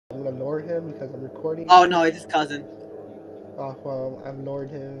gonna lure him because I'm recording. Oh no, it's his cousin. Oh well, I've lured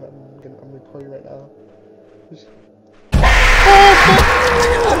him. I'm recording right now. Oh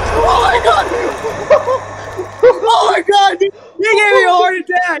my god! Oh my god! Dude. You gave me a heart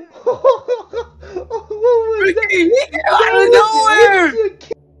attack! Ricky, he came out of nowhere!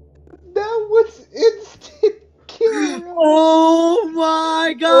 That was instant kill! Oh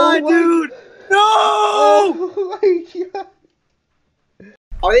my god, dude! No! Oh my god!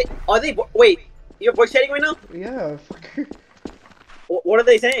 Are they, wait, you're voice chatting right now? Yeah, fucker. What are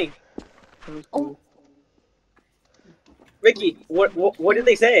they saying? Oh. Ricky, what did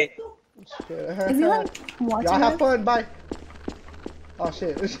they say? Shit. Is he like watching Y'all have us? fun, bye. Oh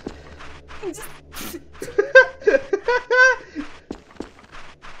shit.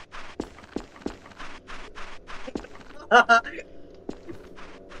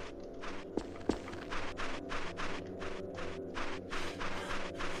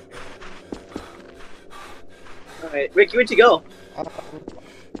 Alright, Ricky, where'd you go?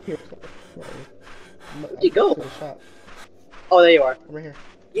 Here. Where'd you go? Shot. Oh, there you are. I'm right here.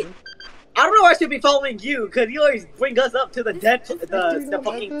 I don't know why I should be following you, because you always bring us up to the dead, the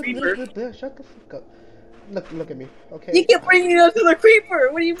fucking creeper. Shut the fuck up. Look at me, okay? You keep bringing us to the creeper!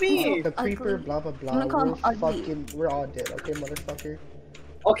 What do you mean? The creeper, blah blah blah. We're all dead, okay, motherfucker?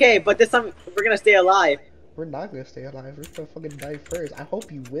 Okay, but this time we're gonna stay alive. We're not gonna stay alive. We're gonna fucking die first. I hope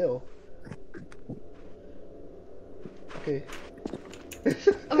you will. Okay.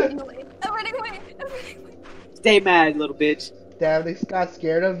 I'm running away. I'm running away. I'm running away. Stay mad, little bitch. Damn, they got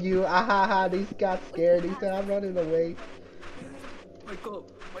scared of you. Ahaha, they got scared. They said I'm running away. Wake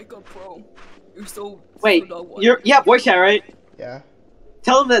up, bro. You're so. Wait, so yeah, voice chat, right? Yeah.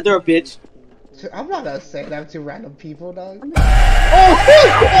 Tell them that they're a bitch. I'm not gonna say that to random people, dog. Oh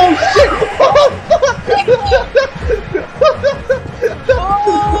shit! Oh shit!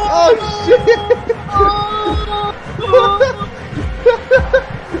 Oh shit!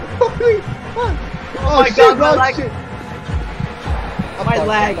 Holy fuck! Oh my god, my lag. Shit. My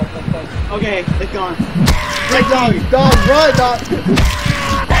lag. Okay, it's gone. Ricky! Dog, run, dog!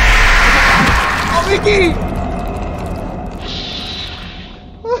 Oh, Ricky!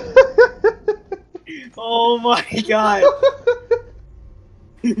 Oh my god.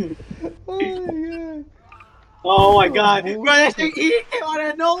 Oh my god. Bro, that shit he came out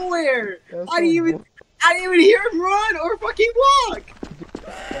of nowhere. I didn't even hear him run or fucking walk.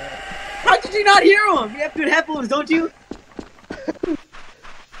 How did you not hear him? You have good headphones, don't you?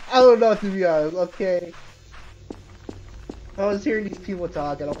 I don't know, to be honest, okay? I was hearing these people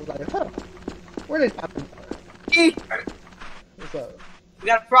talk and I was like, huh, what are they talking about? What's up? We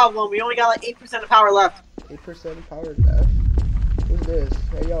got a problem. We only got like 8% of power left. 8% power left? Who's this?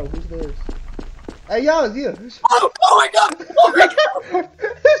 Hey yo, who's this? Hey yo, it's you! Oh my god! Oh my god!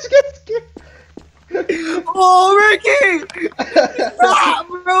 Let's get scared! Oh, Ricky! Stop,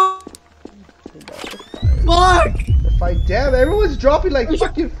 bro! Fuck! We're fine. Damn, everyone's dropping like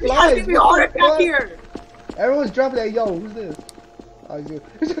fucking flies! Give me a heart attack here! Everyone's dropping like, yo, who's this? Oh, it's you.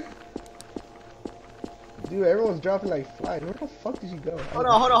 Dude, everyone's dropping like flies. Where the fuck did you go? Hold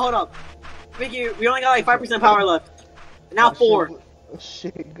on. Ricky, we only got like 5% power left. Now 4. Shit. Oh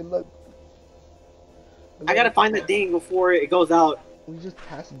shit, good luck. I gotta find the thing before it goes out. We just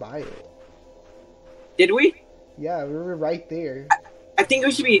passed by it. Did we? Yeah, we were right there. I think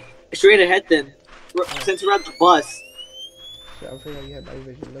we should be straight ahead then. Since we're at the bus. Shit, I'm afraid you had night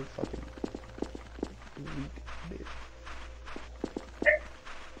vision. Look fucking weak, bitch.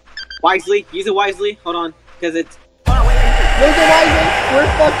 Wisely. Use it wisely. Hold on. Because it's... Use it wisely! We're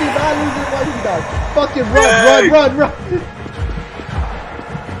fucking not losing wisely, dog. Fucking run!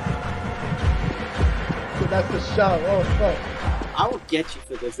 So that's the shot. Oh, fuck. I will get you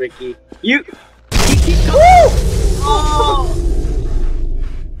for this, Ricky. You keep going. Oh!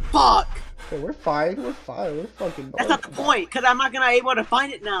 Fuck! Hey, we're fine. We're fucking. That's not the point, because I'm not gonna be able to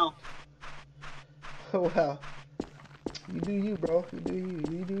find it now. Oh, wow. You do you, bro. You do you.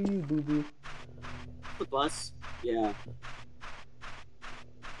 You do you, boo boo. The bus? Yeah.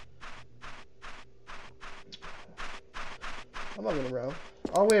 I'm not gonna row.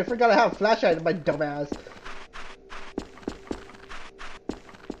 Oh, wait, I forgot I have a flashlight in my dumbass.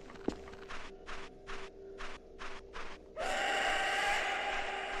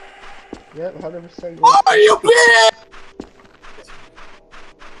 Yep, 100%. Oh, you bitch!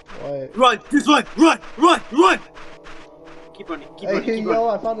 What? Run! Just run! Keep running, keep running, Hey, keep yo, running.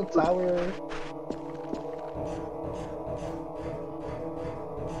 I found a tower.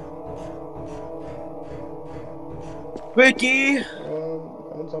 Ricky!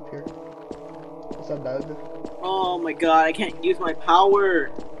 One's up here. What's up, Doug? Oh my god, I can't use my power.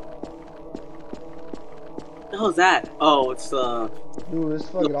 the hell is that? Oh, it's Dude, it's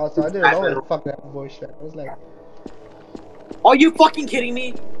fucking awesome. I didn't know it fucking had voice chat. I was like, are you fucking kidding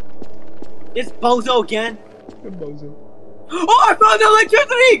me? This bozo again? good bozo. Oh, I found the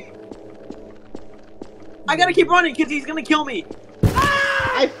electricity! I gotta keep running because he's gonna kill me.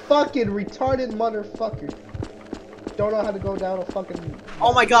 I fucking retarded motherfucker. Don't know how to go down a fucking.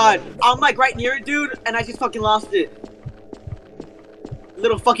 Oh my god, I'm like right near it, dude, and I just fucking lost it.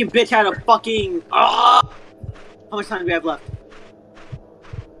 Little fucking bitch had a fucking. How much time do we have left?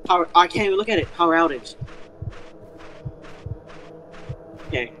 Power. I can't even look at it. Power outage.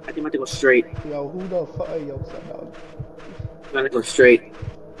 Okay, I think I'm gonna go straight. Yo, who the fuck? Yo, what's up, dog? I'm gonna go straight.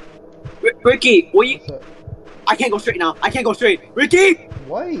 Ricky, will you? What's up? I can't go straight now. I can't go straight. Ricky!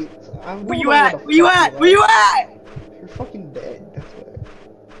 Wait. Where you at? Where you at? Where you at? You're fucking dead. That's why.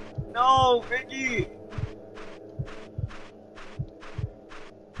 No, Ricky.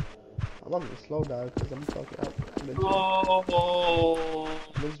 I'm on the slow down because I'm fucking out. Oh.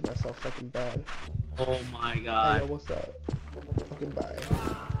 I'm losing myself fucking bad. Oh my Hey, god. yo, what's up? Fucking bye.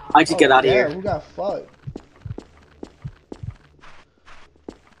 I just get out of here. Who got fucked?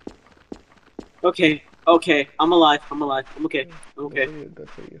 Okay, okay. I'm alive. I'm alive. I'm okay. I'm okay. Good for you. Good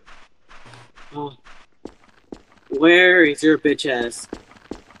for you. Oh. Where is your bitch ass?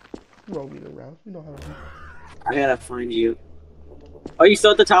 Roaming around. You know how to do. I gotta find you. Are you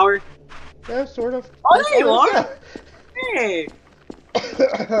still at the tower? Yeah, sort of. Oh, there you are! Hey!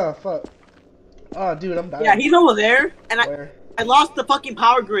 Fuck. Oh, dude, I'm dying. Yeah, he's over there, and Where? I lost the fucking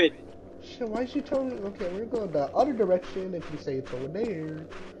power grid. Shit, why'd you tell me? Okay, we're going the other direction if you say it's over there.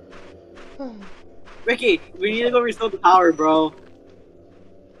 Ricky, we need to go restore the power, bro.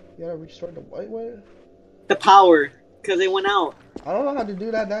 You gotta restore the white way? The power, because they went out. I don't know how to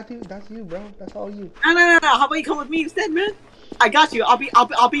do that. That's you, bro. That's all you. No. How about you come with me instead, man? I got you.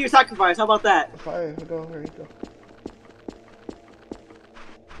 I'll be your sacrifice. How about that? Fine, go, here you go.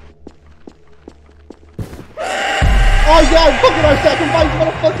 Oh yeah, I'm fucking our sacrifice,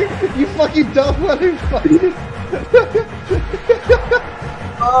 motherfucker! You fucking dumb motherfucker!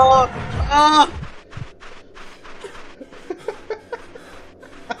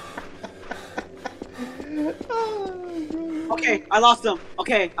 Okay, I lost him.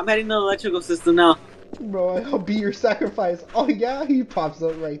 Okay, I'm heading to the electrical system now. Bro, I'll be your sacrifice. Oh yeah, he pops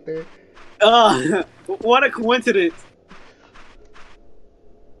up right there. What a coincidence.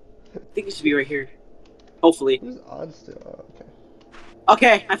 I think it should be right here. Hopefully. Who's on still? Oh, okay.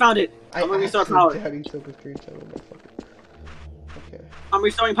 Okay, I found it. I'm gonna restore power. Daddy took a screenshot of my fucking. Okay. I'm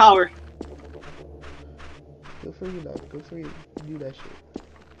restoring power. Good for you, dog. Good for you. You do that shit.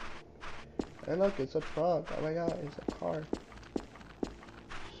 And look, it's a truck. Oh my god, it's a car.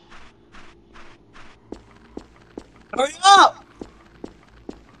 Hurry up!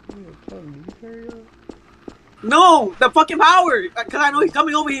 You're telling me to hurry up? No, the fucking power! Cause I know he's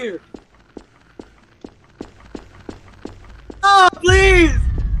coming over here. Oh, please!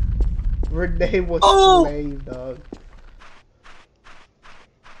 Renee was slave, dog.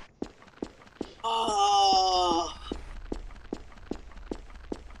 Oh.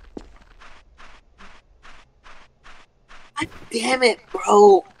 God damn it,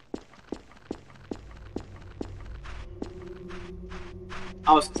 bro.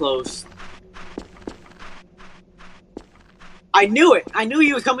 I was close. I knew it. I knew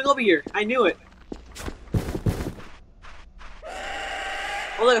he was coming over here. I knew it.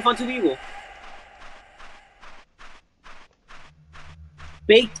 Oh look, I found two people.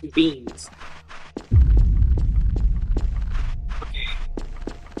 Baked beans. Okay.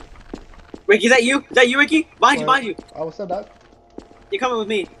 Ricky, is that you? Is that you, Ricky? Behind you, behind you. Oh, what's up, dog? You're coming with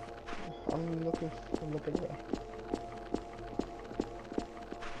me. I'm looking around.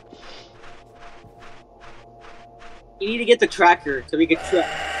 You need to get the tracker so we can track.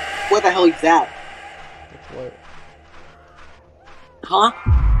 What the hell is that? That's what? Huh?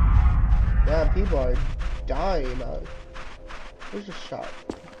 Damn, people are dying, dog. Where's the shop?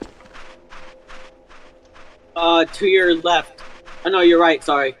 To your left. Oh no, you're right.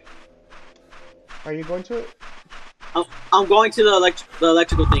 Sorry. Are you going to it? I'm going to the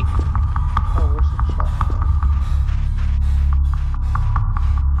electrical thing. Oh, where's the shop?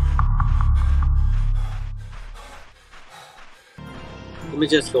 Let me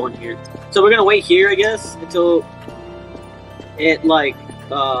just go in here. So we're gonna wait here, I guess, until it like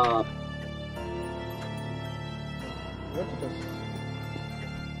What is this?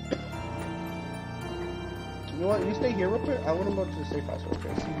 You know what? You stay here real quick. I want to go to the safe house real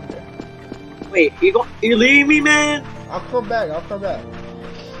quick. See you there. Wait, you leaving me, man? I'll come back. I'll come back.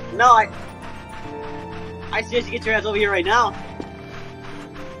 No, I suggest you get your ass over here right now.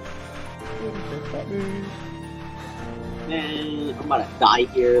 Man, I'm about to die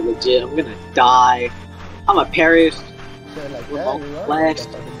here, legit. I'm gonna die. I'm a perish. Shit like With that, all you are flesh.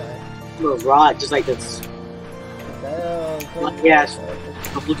 gonna fucking die. I'm gonna rot just like this. Damn, Yes.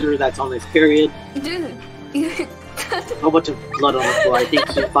 A blue that's on this period. Dude. A whole bunch of blood on the floor. I think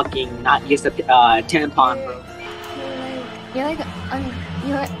he fucking not used a tampon, bro. You're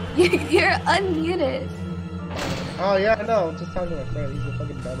unmuted. Oh yeah, I know. I'm just talking to my friend. He's a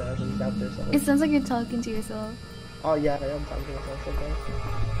fucking dumbass and he's out there somewhere. It sounds like you're talking to yourself. Oh yeah, I am talking to myself sometimes.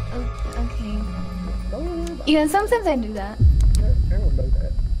 Okay. Don't worry about it. Yeah, sometimes I do that. Everyone does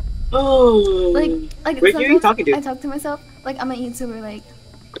that. Oh. Like Rick, who are you talking to? I talk to myself. Like I'm a YouTuber. Like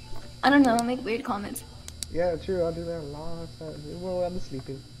I don't know. I make weird comments. Yeah, true. I do that a lot of times. Well, I'm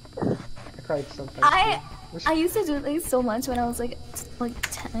sleeping. I cried sometimes. I used to do it like so much when I was like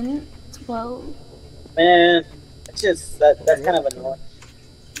 10, 12. Man, it's just that's kind of annoying.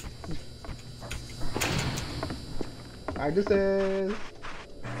 Alright, this is.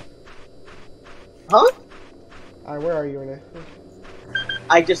 Huh? Alright, where are you, Renee?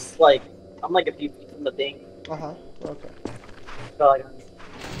 I just like I'm like a few feet from the thing. Uh huh. Okay. So like.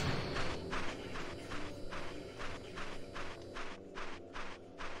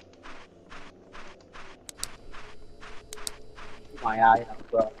 My eye,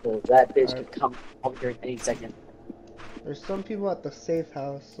 bro. That bitch could come over here any second. There's some people at the safe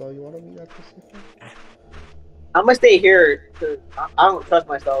house, so you want to meet at the safe house? I'm gonna stay here because I don't trust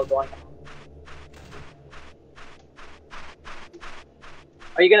myself going.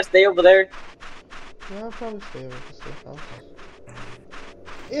 Are you gonna stay over there? Yeah, I'll probably stay at the safe house.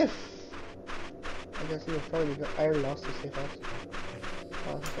 If I guess you probably got. I already lost the safe house.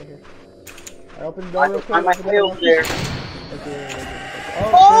 Oh, it's right here. I opened the door real quick. I might stay over there. Okay.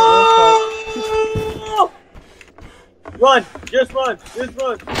 Oh! Run! Just run! Just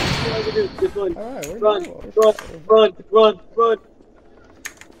run! Just run! Alright, Run! Run! Run! Run! Run!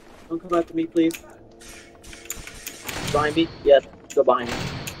 Don't come after me, please. Behind me? Yes. Go behind me.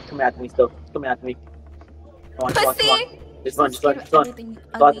 Come after me still. Come after me. Come on, come on, come on. Just run, just run, just run.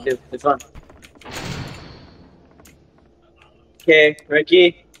 That's all I have to do. Just run. Okay,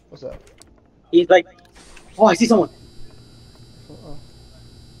 Ricky. What's up? He's like, oh, I see someone. Uh-oh.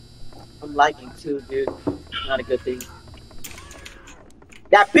 I'm lagging too, dude. Not a good thing.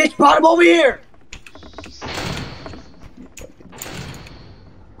 That bitch brought him over here!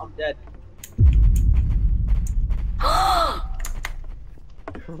 I'm dead.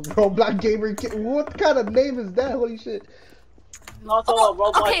 Roblox gamer kid. What kind of name is that? Holy shit. Also a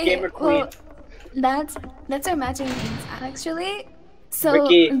Roblox gamer queen. Well, that's our matching names actually. So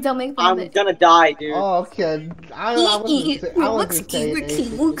Ricky, don't make fun of I'm it. gonna die, dude. Oh, okay. I wasn't saying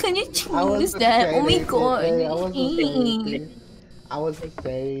anything. Well, can you choose that? Oh my god. I wasn't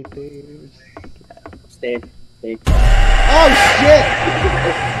saying anything. Stay. Oh shit!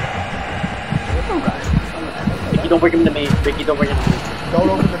 Oh god. Ricky, don't bring him to me. Ricky, don't bring him to me. Don't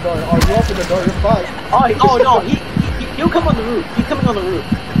open the door. Oh, you open the door, you're fine. Oh no, he'll come on the roof. He's coming on the roof.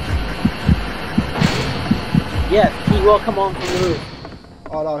 Yes, he will come on from the roof.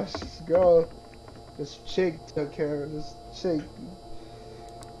 Oh no, this girl, this chick took care of this chick.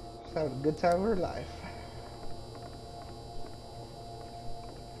 She's having a good time of her life.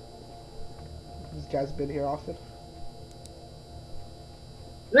 This guy's been here often.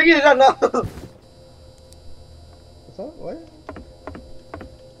 Ricky, no. What's up? What?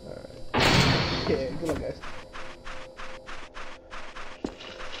 Alright. Yeah, good luck, guys.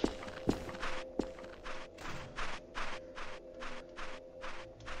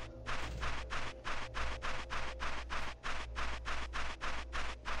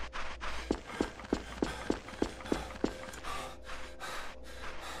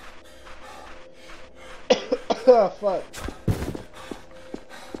 Oh, fuck.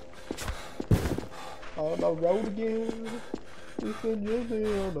 On the road again. We can just be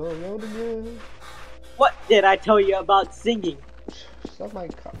on the road again. What did I tell you about singing? Stop my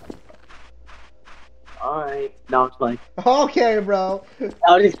car. Alright, no, it's fine. Okay, bro.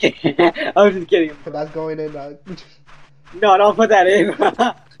 I was just kidding. That's going in. No, don't put that in.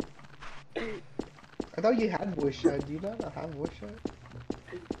 I thought you had voice chat. Do you not have voice chat?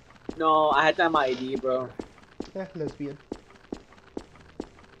 No, I had to have my ID, bro. Yeah, lesbian.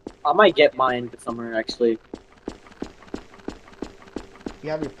 I might get mine this summer, actually. You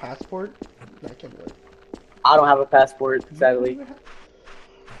have your passport? That can work. I don't have a passport, sadly.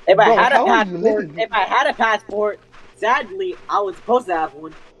 If I had a passport, sadly, I was supposed to have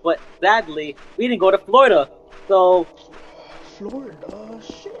one, but sadly, we didn't go to Florida, so... Florida,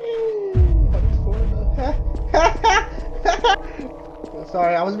 shit. Florida.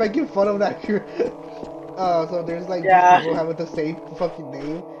 Sorry, I was making fun of that. so there's like Yeah. people having the same fucking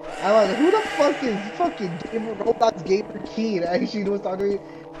name. I was like, who the fuck is fucking Roblox Gamer Keen? And she was talking to me,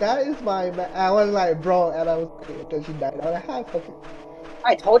 that is my man. I was like, bro, and I was like, then she died. I was like, hi, fucking.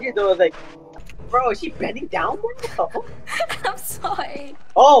 I told you though, like, bro, is she bending down? What the hell? I'm sorry.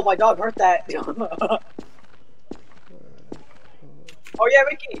 Oh, my dog hurt that. Oh yeah,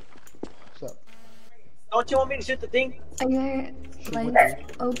 Ricky. What's up? Don't you want me to shoot the thing? Are you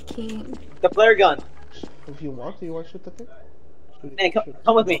like okay? The flare gun. If you want to, you want to shoot the thing? Shoot it, Man, come, shoot it.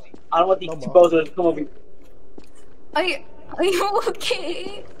 come with me. I don't want these No, two Mom. bozos. Come over. Are you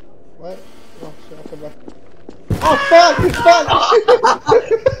okay? What? Oh shit, I'll come back. Oh fuck! Fuck!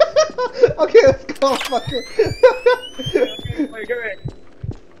 Okay, let's go, fucker.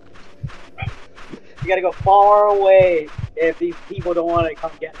 You gotta go far away if these people don't want to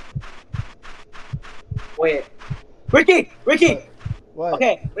come get me. Wait. Ricky! Ricky! What?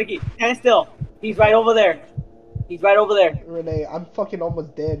 Okay, Ricky, stand still. He's right over there. He's right over there. Renee, I'm fucking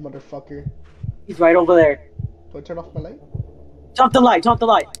almost dead, motherfucker. He's right over there. Do I turn off my light? Jump the light, jump the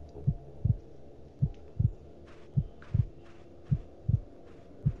light.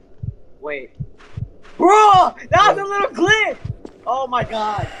 Wait. Bro! That was a little glitch! Oh my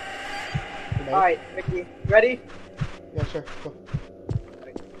god. Renee? Alright, Ricky, ready? Yeah, sure. Go.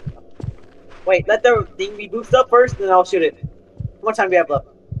 Wait, let the thing be boosted up first, then I'll shoot it. How much time do we have left?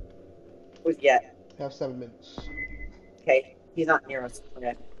 Where's he at? I have 7 minutes. Okay, he's not near us.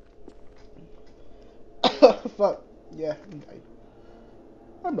 Okay. Fuck. Yeah, I'm dying.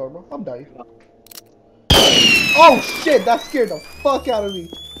 I'm normal. I'm dying. Oh shit! That scared the fuck out of me.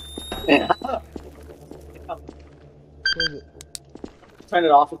 Where is it? Turn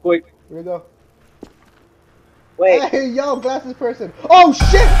it off real quick. Where'd it go? Wait. Hey, yo, glasses person. Oh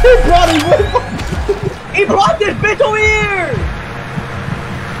shit! He brought it with him. He brought this bitch over here!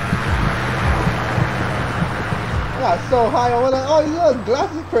 I got so high. I was like, oh, yo,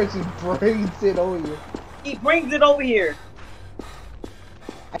 glasses person brings it over here. He brings it over here.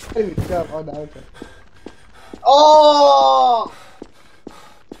 I can't even jump on the outside. Oh!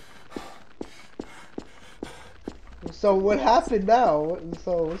 So what happened now?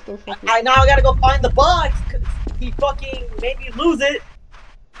 So what's the fucking? I now gotta go find the box. 'Cause he fucking made me lose it.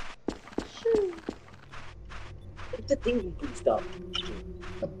 What's the thing we boosted up?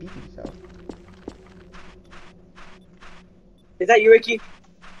 A beeping sound. Is that you, Ricky?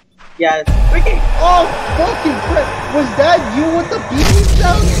 Yeah, it's Ricky. Oh fucking crap! Was that you with the beeping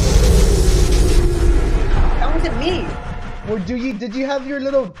sound? That wasn't me. Or did you have your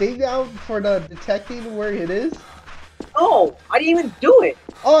little thing out for the detecting where it is? No, I didn't even do it.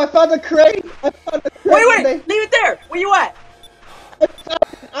 Oh, I found the crate! I found the crate! Wait, Renee. leave it there. Where you at? I found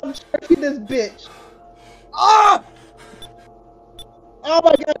it. I'm sharking this bitch. Ah! Oh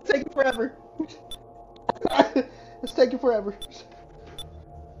my god, it's taking forever. It's taking forever.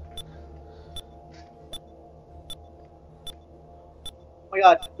 Oh my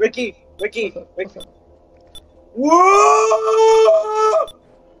god, Ricky, Ricky, What's up? Ricky. What's up? Whoa!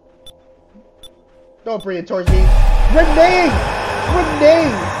 Don't bring it towards me. Renee! Renee!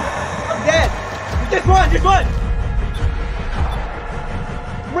 I'm dead. Just run, just run.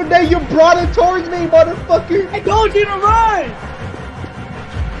 Renee, you brought it towards me, motherfucker! I told you to run.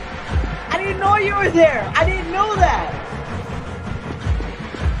 I didn't know you were there. I didn't know that.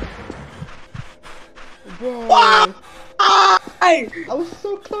 Bro, Why? I was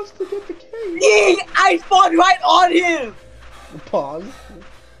so close to get the cave. I spawned right on him. Pause.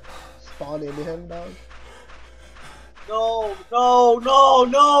 Spawn into him, dog. No, no, no,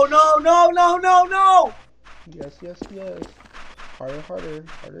 no, no, no, no, no, no. Yes, yes, yes. Harder, harder,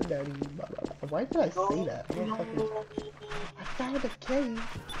 harder, daddy. Blah, blah, blah. Why did I say that? I don't fucking. I found a cave.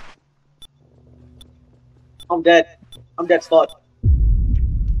 I'm dead. I'm dead, slut.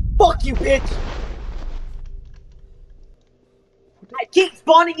 Fuck you, bitch. I keep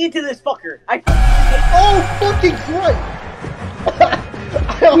spawning into this fucker. Oh, fucking Christ!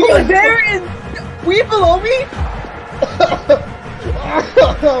 Were you there and were you below me?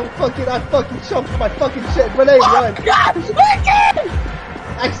 Oh, fucking, I fucking jumped my fucking shit. Renee, run! Oh God, Ricky!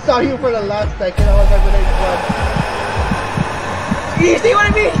 I saw you for the last second. I was like, Renee, run. You see what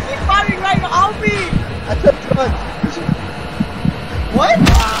I mean? He's spawning right on me. I took drugs. What?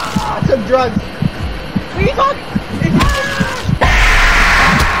 I took drugs. What are you talking?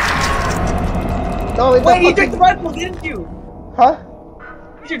 No, it's Wait, a you fucking... drank the Red Bull, didn't you? Huh?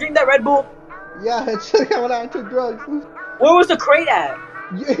 Did you drink that Red Bull? Yeah, it's when I took drugs. Where was the crate at?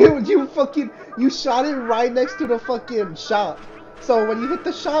 You shot it right next to the fucking shop. So when you hit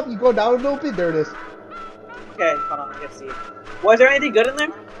the shop, you go down a little bit. There it is. Okay, hold on, let's see. Was there anything good in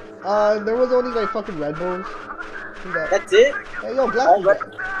there? There was only like fucking Red Bulls. That's it? Hey, yo, Black. Yo,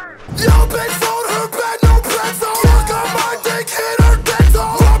 bitch, phone her bed, no bread, so look on my dick, hit